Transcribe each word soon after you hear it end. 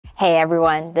Hey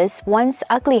everyone, this once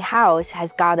ugly house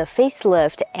has got a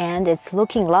facelift and it's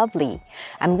looking lovely.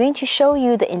 I'm going to show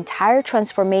you the entire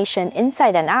transformation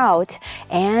inside and out,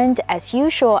 and as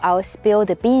usual, I'll spill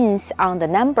the beans on the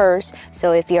numbers,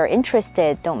 so if you're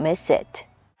interested, don't miss it.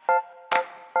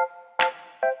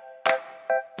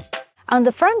 On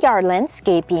the front yard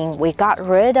landscaping, we got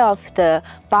rid of the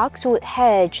boxwood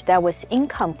hedge that was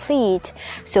incomplete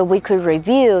so we could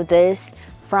review this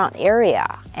front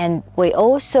area, and we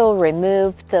also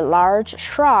removed the large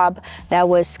shrub that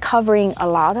was covering a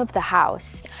lot of the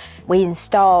house. We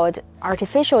installed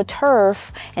artificial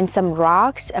turf and some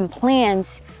rocks and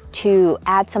plants to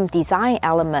add some design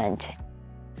element.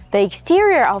 The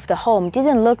exterior of the home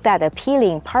didn't look that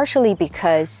appealing, partially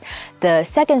because the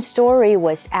second story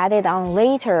was added on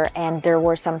later and there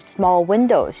were some small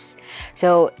windows.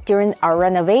 So during our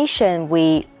renovation,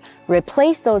 we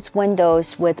replaced those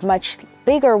windows with much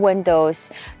bigger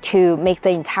windows to make the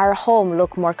entire home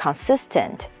look more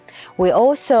consistent. We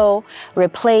also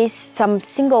replaced some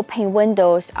single pane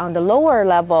windows on the lower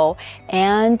level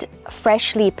and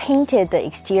freshly painted the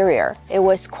exterior. It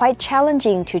was quite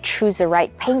challenging to choose the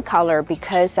right paint color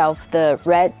because of the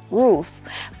red roof,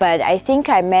 but I think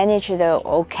I managed it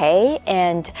okay,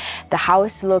 and the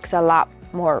house looks a lot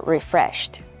more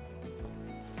refreshed.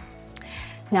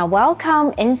 Now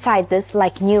welcome inside this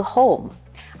new home.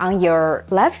 On your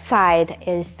left side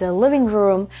is the living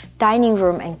room, dining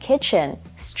room, and kitchen.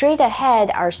 Straight ahead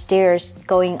are stairs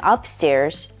going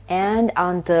upstairs, and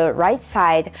on the right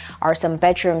side are some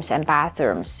bedrooms and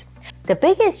bathrooms. The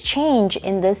biggest change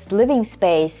in this living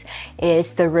space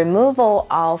is the removal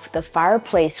of the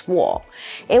fireplace wall.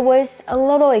 It was a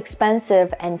little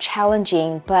expensive and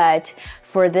challenging, but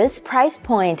for this price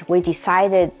point, we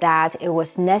decided that it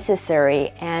was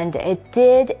necessary, and it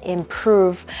did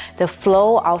improve the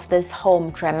flow of this home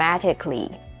dramatically.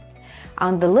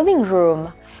 On the living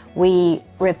room, we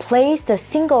replaced the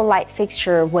single light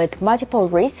fixture with multiple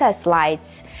recessed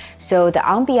lights, so the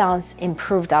ambiance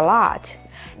improved a lot.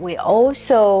 We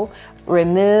also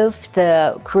removed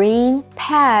the green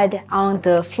pad on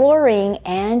the flooring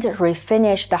and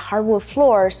refinished the hardwood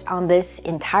floors on this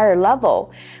entire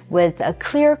level with a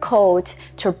clear coat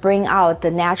to bring out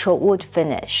the natural wood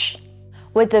finish.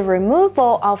 With the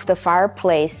removal of the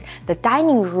fireplace, the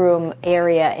dining room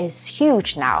area is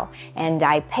huge now, and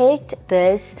I picked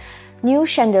this new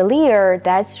chandelier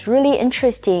that's really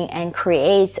interesting and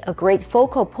creates a great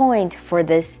focal point for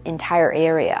this entire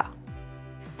area.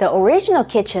 The original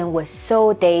kitchen was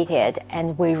so dated,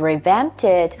 and we revamped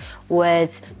it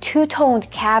with two-toned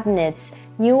cabinets,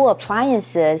 new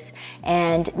appliances,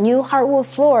 and new hardwood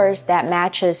floors that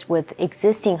matches with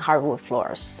existing hardwood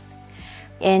floors.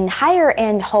 In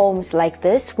higher-end homes like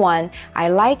this one, I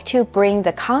like to bring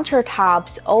the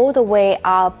countertops all the way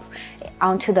up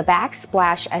onto the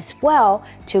backsplash as well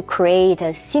to create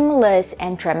a seamless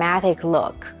and dramatic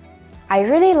look. I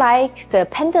really like the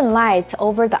pendant lights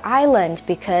over the island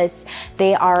because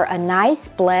they are a nice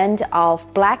blend of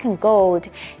black and gold,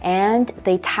 and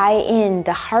they tie in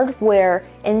the hardware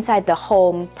inside the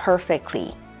home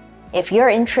perfectly. If you're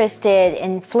interested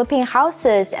in flipping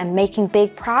houses and making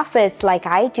big profits like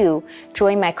I do,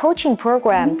 join my coaching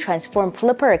program, Transform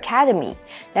Flipper Academy.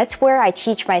 That's where I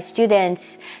teach my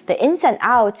students the ins and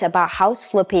outs about house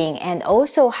flipping and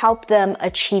also help them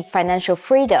achieve financial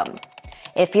freedom.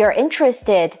 If you're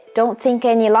interested, don't think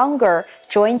any longer,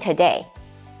 join today.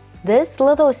 This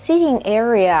little seating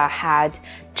area had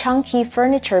chunky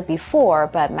furniture before,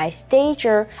 but my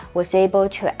stager was able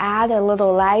to add a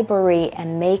little library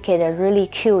and make it a really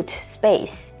cute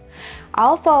space.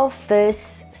 Off of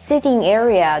this sitting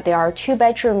area, there are 2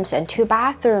 bedrooms and 2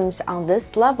 bathrooms on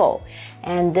this level.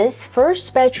 And this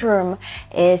first bedroom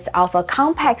is of a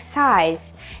compact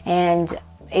size, and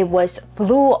it was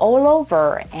blue all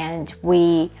over, and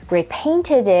we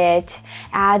repainted it,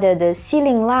 added the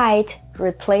ceiling light,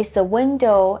 replaced the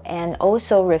window, and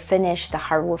also refinished the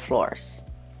hardwood floors.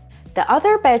 The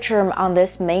other bedroom on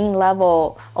this main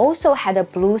level also had a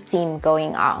blue theme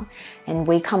going on, and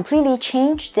we completely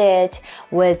changed it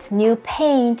with new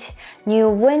paint, new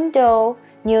window,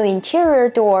 new interior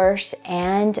doors,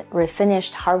 and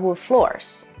refinished hardwood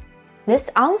floors.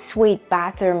 This ensuite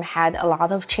bathroom had a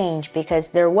lot of change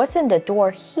because there wasn't a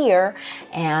door here,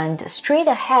 and straight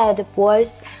ahead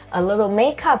was a little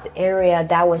makeup area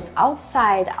that was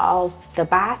outside of the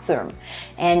bathroom.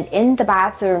 And in the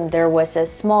bathroom, there was a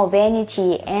small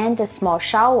vanity and a small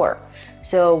shower.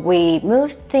 So we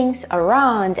moved things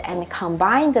around and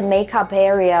combined the makeup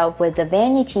area with the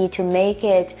vanity to make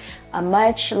it a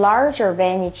much larger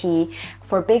vanity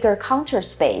for bigger counter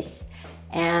space.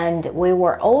 And we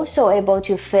were also able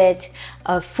to fit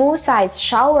a full-size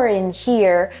shower in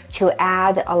here to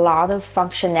add a lot of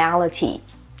functionality.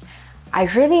 I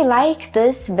really like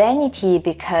this vanity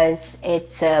because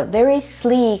it's a very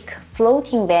sleek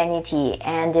floating vanity,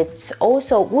 and it's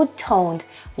also wood-toned,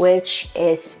 which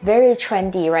is very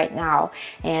trendy right now.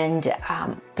 And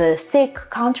the thick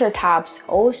countertops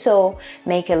also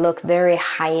make it look very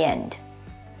high-end.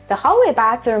 The hallway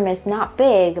bathroom is not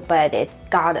big, but it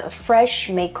got a fresh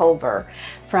makeover.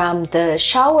 From the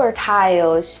shower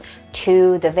tiles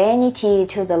to the vanity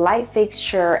to the light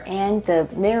fixture and the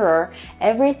mirror,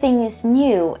 everything is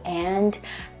new and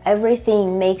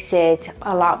everything makes it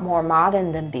a lot more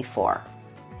modern than before.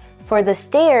 For the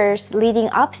stairs leading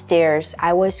upstairs,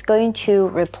 I was going to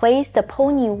replace the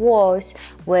pony walls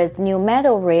with new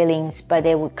metal railings, but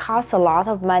it would cost a lot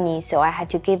of money, so I had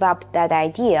to give up that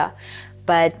idea.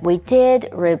 But we did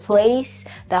replace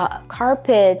the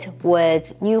carpet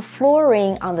with new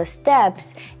flooring on the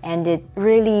steps, and it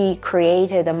really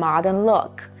created a modern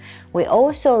look. We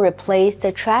also replaced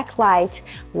the track light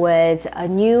with a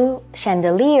new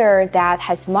chandelier that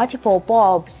has multiple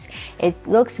bulbs. It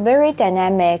looks very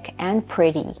dynamic and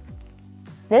pretty.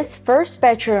 This first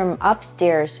bedroom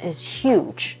upstairs is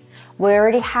huge. We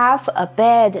already have a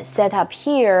bed set up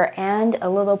here and a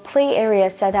little play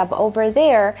area set up over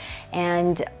there,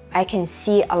 and I can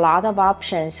see a lot of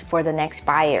options for the next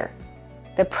buyer.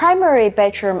 The primary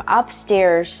bedroom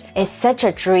upstairs is such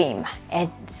a dream.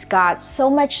 It's got so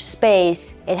much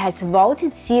space, it has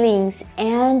vaulted ceilings,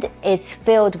 and it's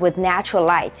filled with natural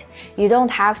light. You don't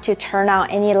have to turn on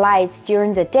any lights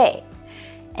during the day.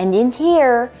 And in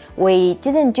here, we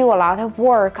didn't do a lot of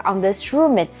work on this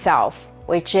room itself,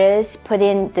 which is put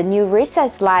in the new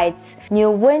recessed lights, new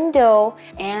window,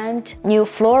 and new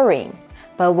flooring.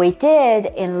 But we did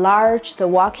enlarge the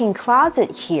walk-in closet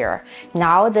here.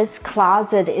 Now this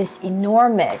closet is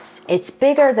enormous. It's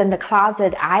bigger than the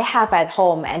closet I have at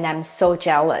home, and I'm so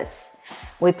jealous.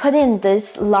 We put in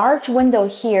this large window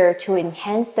here to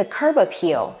enhance the curb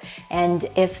appeal. And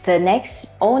if the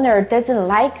next owner doesn't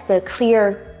like the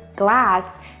clear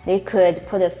glass, they could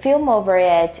put a film over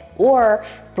it or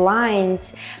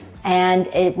blinds, and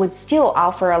it would still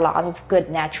offer a lot of good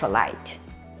natural light.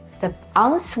 The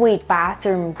ensuite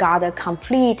bathroom got a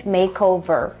complete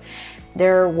makeover.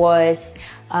 There was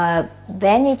a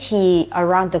vanity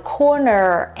around the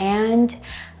corner and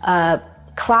a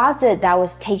closet that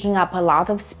was taking up a lot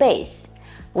of space.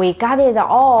 We got it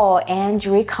all and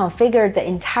reconfigured the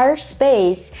entire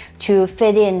space to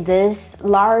fit in this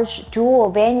large dual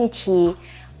vanity,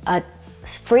 a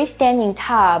freestanding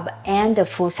tub, and a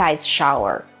full-size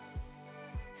shower.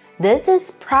 This is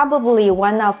probably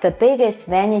one of the biggest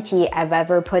vanity I've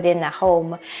ever put in a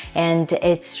home, and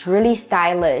it's really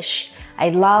stylish. I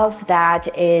love that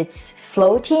it's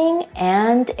floating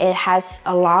and it has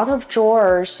a lot of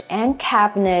drawers and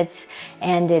cabinets,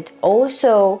 and it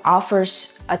also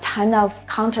offers a ton of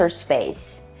counter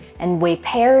space. And we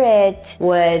pair it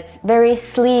with very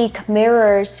sleek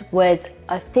mirrors with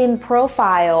a thin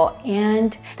profile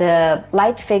and the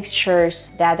light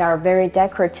fixtures that are very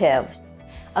decorative.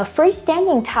 A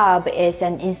freestanding tub is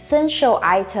an essential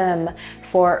item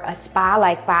for a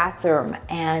spa-like bathroom,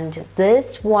 and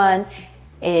this one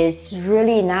is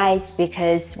really nice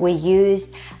because we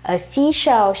used a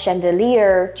seashell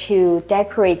chandelier to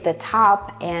decorate the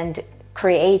top and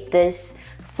create this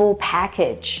full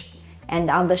package. And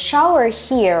on the shower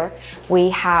here, we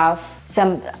have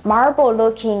some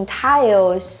marble-looking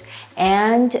tiles,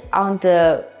 and on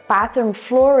the bathroom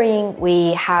flooring,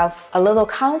 we have a little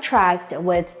contrast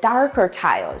with darker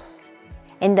tiles.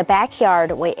 In the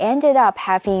backyard, we ended up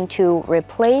having to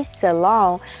replace the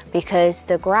lawn because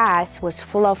the grass was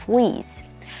full of weeds.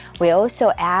 We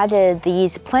also added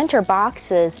these planter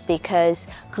boxes because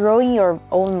growing your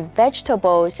own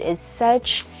vegetables is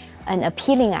such an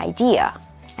appealing idea.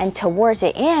 And towards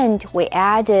the end, we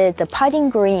added the putting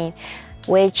green,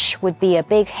 which would be a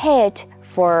big hit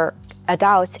for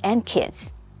adults and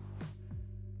kids.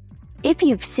 If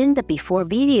you've seen the before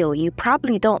video, you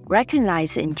probably don't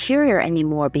recognize the interior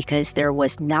anymore because there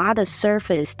was not a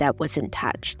surface that wasn't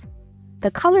touched.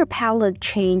 The color palette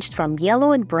changed from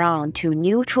yellow and brown to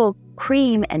neutral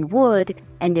cream and wood,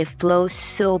 and it flows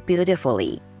so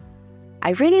beautifully.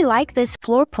 I really like this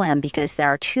floor plan because there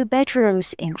are 2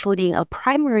 bedrooms, including a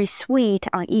primary suite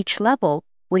on each level,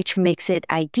 which makes it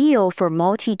ideal for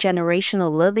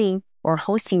multi-generational living or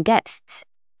hosting guests.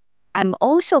 I'm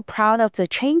also proud of the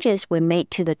changes we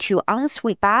made to the 2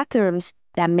 ensuite bathrooms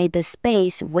that made the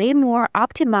space way more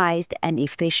optimized and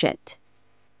efficient.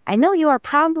 I know you are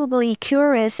probably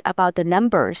curious about the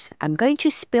numbers. I'm going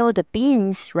to spill the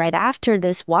beans right after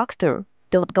this walkthrough.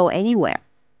 Don't go anywhere.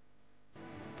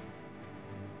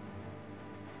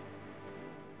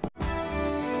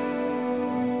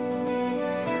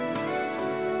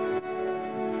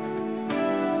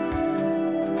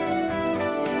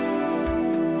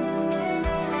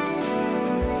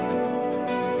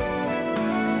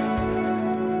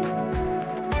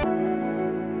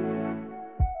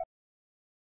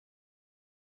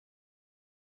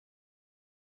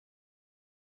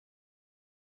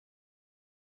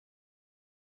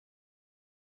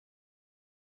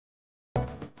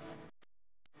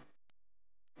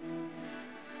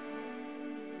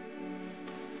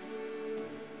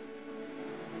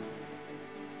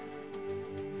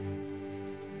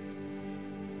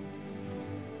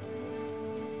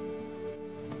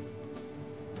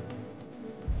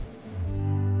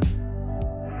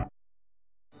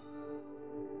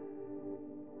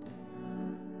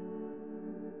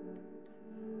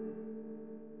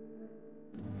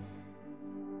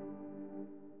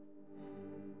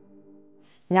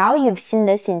 Now you've seen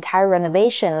this entire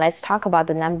renovation, let's talk about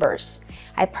the numbers.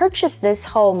 I purchased this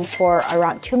home for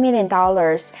around $2 million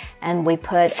and we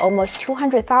put almost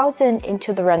 $200,000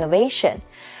 into the renovation.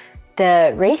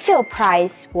 The resale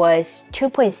price was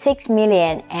 $2.6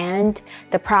 million and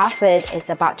the profit is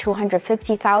about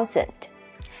 $250,000.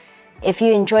 If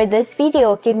you enjoyed this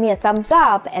video, give me a thumbs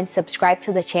up and subscribe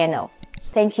to the channel.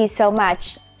 Thank you so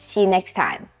much. See you next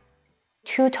time.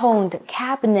 Two-toned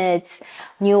cabinets,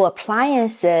 new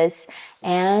appliances,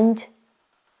 and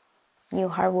new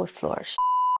hardwood floors.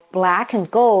 Black and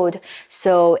gold,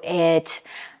 so it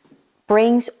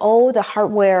brings all the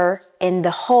hardware in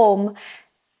the home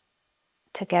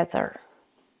together.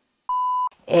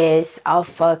 Is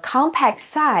of a compact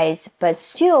size, but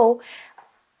still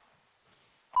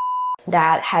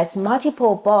that has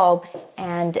multiple bulbs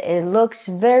and it looks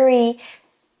very,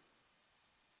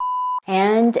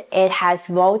 and it has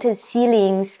vaulted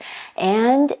ceilings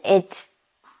and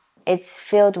it's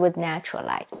filled with natural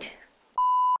light.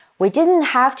 We didn't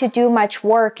have to do much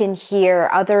work in here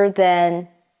other than,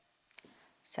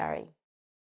 sorry.